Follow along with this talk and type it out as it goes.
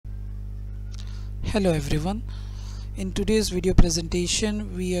Hello everyone. In today's video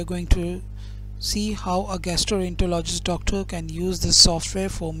presentation we are going to see how a gastroenterologist doctor can use this software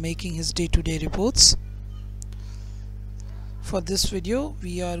for making his day-to-day reports. For this video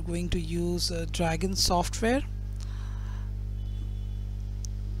we are going to use Dragon software,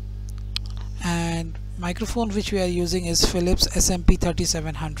 and microphone which we are using is Philips SMP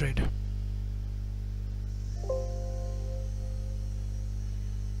 3700.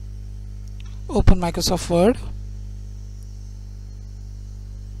 Open Microsoft Word.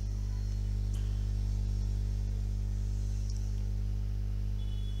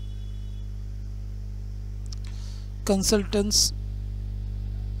 Consultants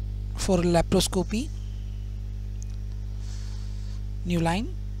for laparoscopy. New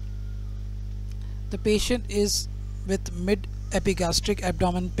line. The patient is with mid-epigastric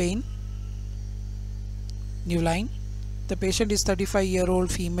abdomen pain. New line. The patient is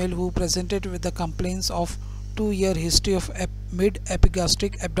 35-year-old female who presented with the complaints of 2-year history of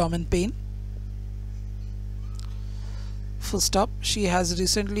mid-epigastric abdomen pain. Full stop. She has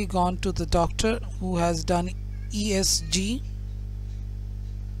recently gone to the doctor who has done ESG,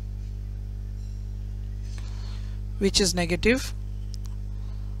 which is negative.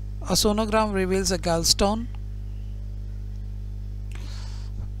 A sonogram reveals a gallstone.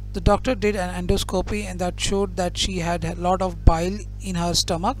 The doctor did an endoscopy and that showed that she had a lot of bile in her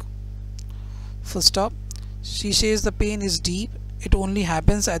stomach. Full stop. She says the pain is deep. It only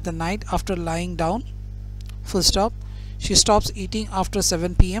happens at the night after lying down. Full stop. She stops eating after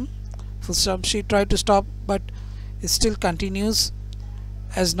 7 p.m. Full stop. She tried to stop but it still continues,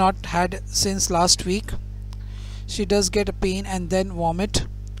 as not had since last week. She does get a pain and then vomit.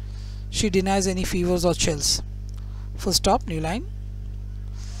 She denies any fevers or chills. Full stop. New line.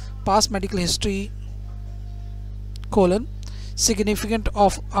 Past medical history : significant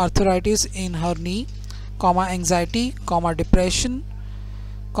of arthritis in her knee, anxiety, depression,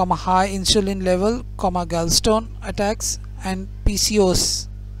 high insulin level, gallstone attacks and PCOS.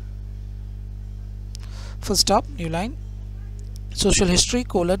 Full stop. New line. Social history :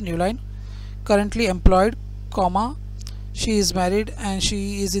 new line. Currently employed, she is married and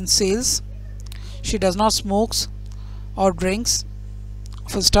she is in sales. She does not smokes or drinks.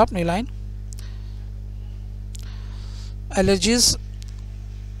 Full stop. New line. Allergies: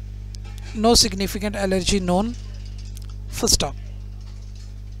 no significant allergy known. Full stop.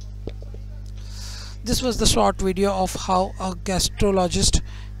 This was the short video of how a gastrologist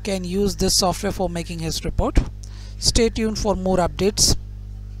can use this software for making his report. Stay tuned for more updates.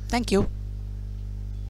 Thank you.